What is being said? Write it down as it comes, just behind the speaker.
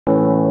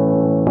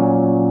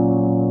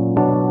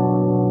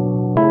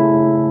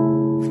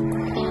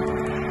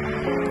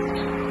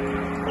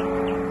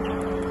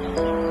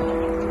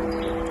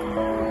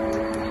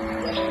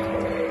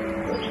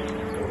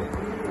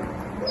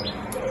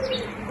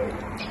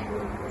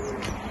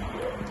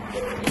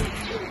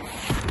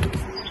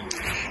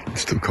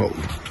It's too cold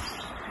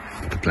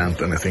to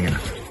plant anything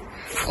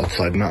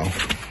outside now.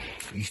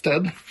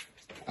 Instead,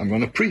 I'm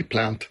gonna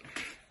pre-plant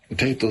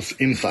potatoes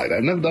inside.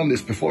 I've never done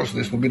this before, so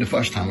this will be the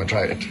first time I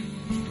try it.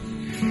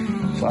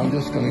 So I'm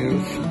just gonna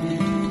use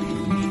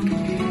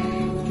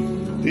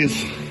this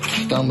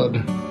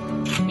standard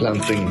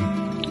planting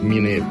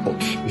mini pot.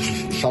 This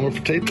is summer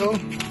potato,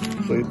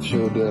 so it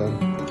should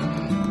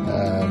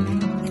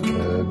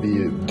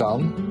be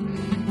done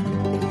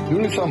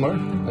during summer,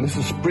 and this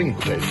is spring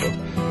potato.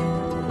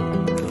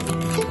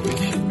 It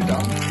should be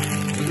done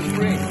in the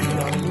spring,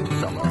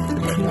 summer.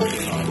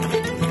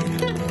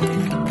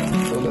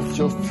 So let's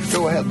just go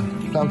ahead,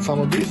 plant some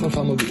of these and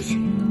some of these.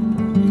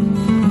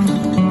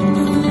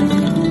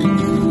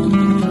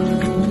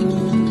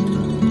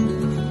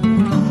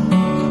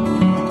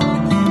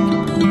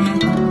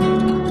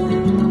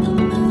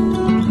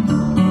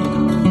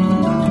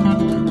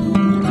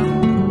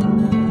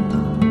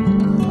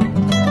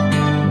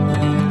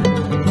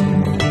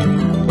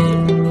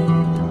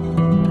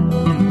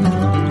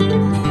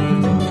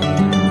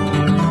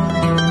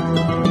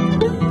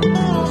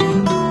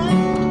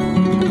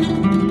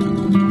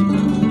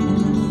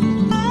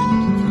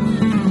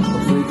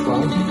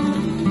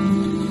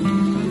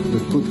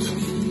 Put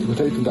the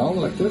potato down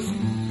like this,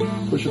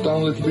 push it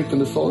down a little bit in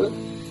the soil,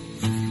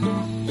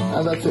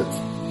 and that's it.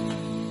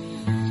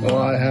 So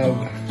I have,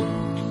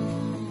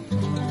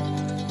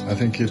 I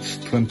think it's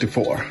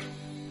 24.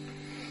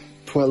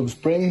 12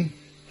 spring,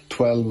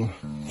 12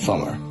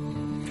 summer.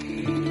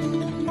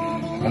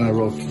 And I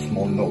wrote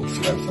small notes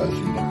where I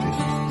see that this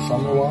is the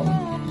summer one,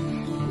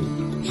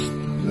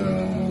 the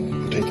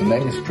potato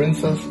name is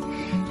Princess,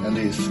 and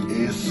this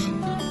is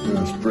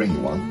the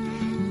spring one.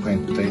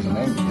 Potato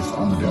name is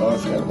under the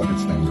earth here, but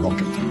it's named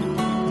Rocket.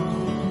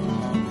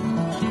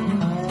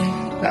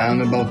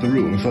 And about the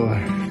room, so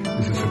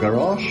this is a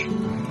garage,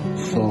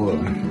 so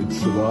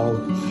it's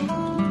about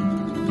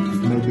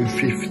maybe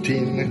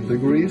 15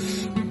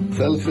 degrees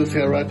Celsius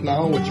here right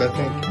now, which I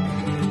think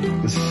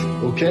is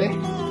okay.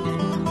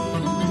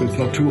 So it's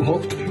not too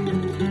hot,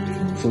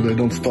 so they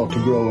don't start to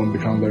grow and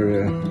become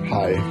very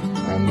high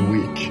and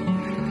weak,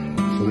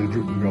 so they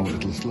grow a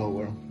little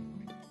slower.